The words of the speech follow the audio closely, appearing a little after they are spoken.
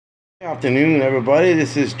Good afternoon, everybody.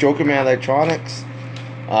 This is Jokerman Electronics.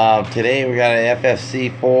 Today we got an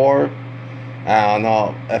FFC4,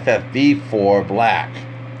 FFB4 black.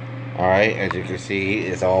 Alright, as you can see,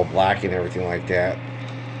 it's all black and everything like that.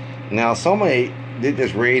 Now, somebody did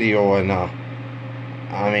this radio, and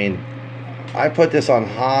I put this on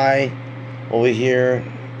high over here,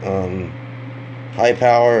 high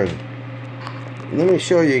power. And let me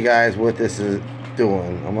show you guys what this is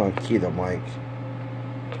doing. I'm going to key the mic.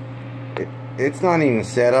 It's not even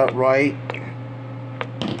set up right.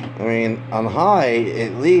 I mean, on high,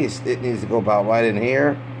 at least it needs to go about right in here.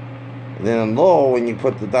 And then on low, when you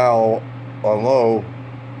put the dial on low,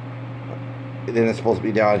 then it's supposed to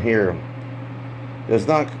be down here. There's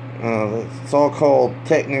not, it's all called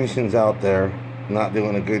technicians out there not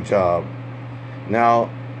doing a good job.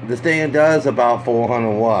 Now, this thing does about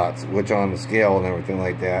 400 watts, which on the scale and everything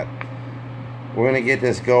like that. We're going to get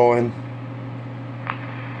this going.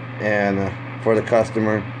 And for the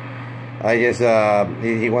customer, I just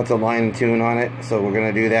he wants a line and tune on it, so we're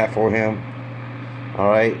gonna do that for him. All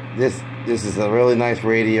right, this is a really nice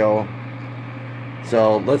radio.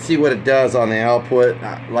 So let's see what it does on the output.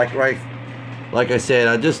 Like I said,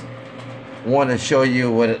 I just want to show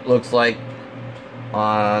you what it looks like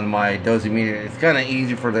on my dosimeter. It's kind of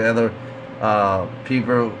easy for the other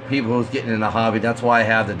people who's getting in the hobby. That's why I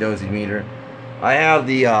have the dosimeter. I have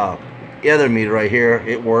the other meter right here.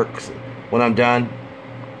 It works. When I'm done,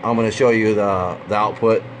 I'm going to show you the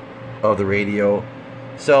output of the radio.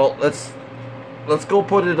 So let's go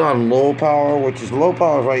put it on low power, which is low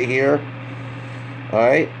power right here. All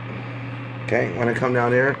right. Okay, I'm going to come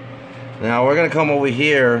down there. Now we're going to come over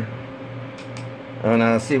here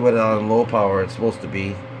and see what on low power it's supposed to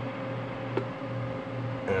be.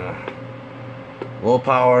 Low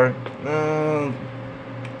power.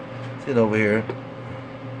 Let's get over here.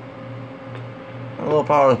 Low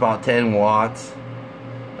power is about 10 watts,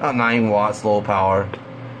 about 9 watts low power.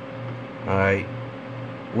 Alright,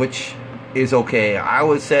 which is okay. I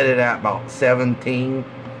would set it at about 17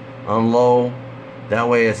 on low. That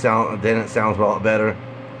way it sounds a lot better.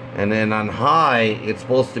 And then on high, it's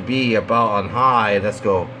supposed to be about on high. Let's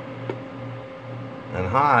go. On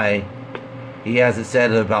high, he has it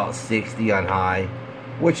set at about 60 on high,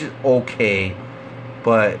 which is okay.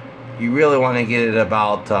 But you really want to get it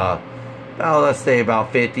about let's say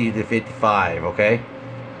about 50 to 55, okay?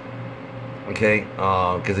 Okay,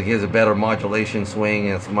 because it gives a better modulation swing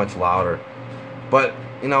and it's much louder. But,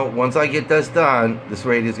 you know, once I get this done, this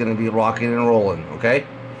radio is going to be rocking and rolling, okay?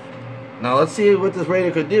 Now, let's see what this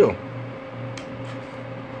radio could do.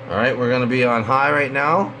 Alright, we're going to be on high right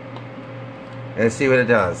now. Let's see what it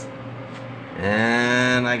does.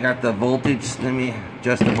 And I got the voltage. Let me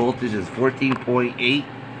adjust the voltage. It's 14.8.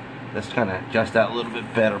 Let's kind of adjust that a little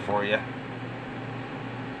bit better for you.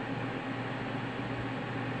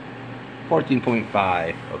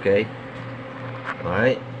 14.5, okay?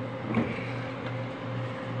 Alright.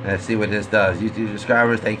 Let's see what this does. YouTube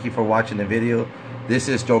subscribers, thank you for watching the video. This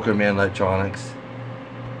is Jokerman Electronics.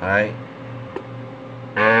 Alright.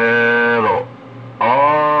 Hello.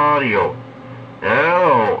 Audio.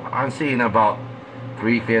 Hello. I'm seeing about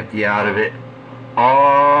 350 out of it.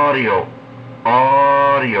 Audio.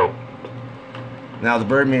 Audio. Now the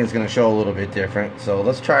Birdman is going to show a little bit different. So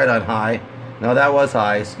let's try it on high. No, that was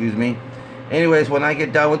high, excuse me. Anyways, when I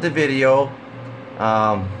get done with the video,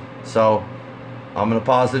 so I'm going to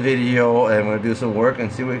pause the video and I'm going to do some work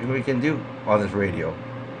and see what we can do on this radio.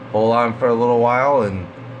 Hold on for a little while and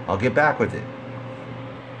I'll get back with it.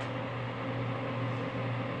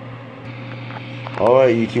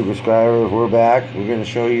 Alright, YouTube subscribers, we're back. We're going to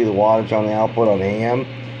show you the wattage on the output on AM.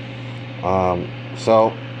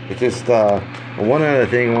 So, it's just one other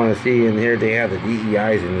thing I want to see in here. They have the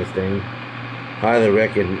DEIs in this thing. Highly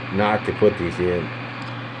recommend not to put these in,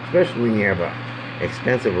 especially when you have an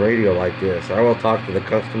expensive radio like this. I will talk to the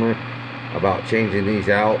customer about changing these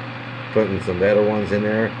out, putting some better ones in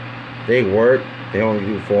there. They work. They only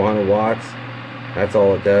do 400 watts. That's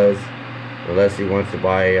all it does, unless he wants to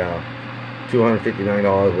buy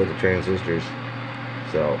 $259 worth of transistors.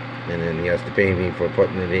 So, and then he has to pay me for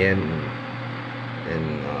putting it in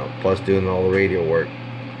and plus doing all the radio work.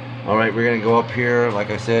 Alright, we're going to go up here. Like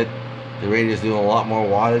I said, the radio is doing a lot more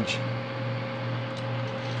wattage.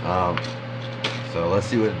 So let's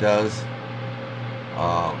see what it does.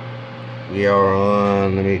 We are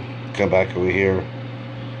on, let me come back over here.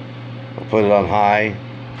 I'll put it on high.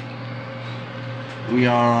 We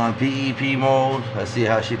are on PEP mode. Let's see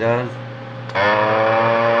how she does.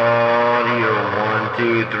 Audio 1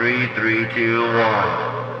 2 3 3 2 1.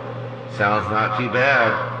 Sounds not too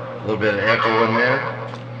bad. A little bit of echo in there.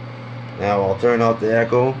 Now I'll turn off the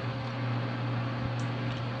echo.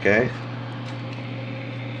 Okay.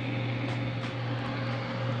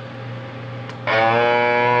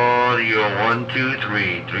 Audio 1 2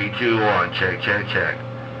 3 3 2 1. Check check check.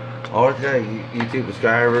 Okay, YouTube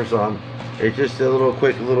subscribers. It's just a little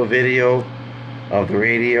quick little video of the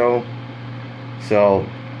radio. So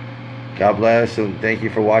God bless and thank you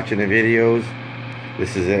for watching the videos.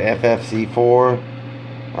 This is an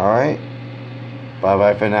FFC4. Alright. Bye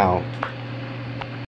bye for now.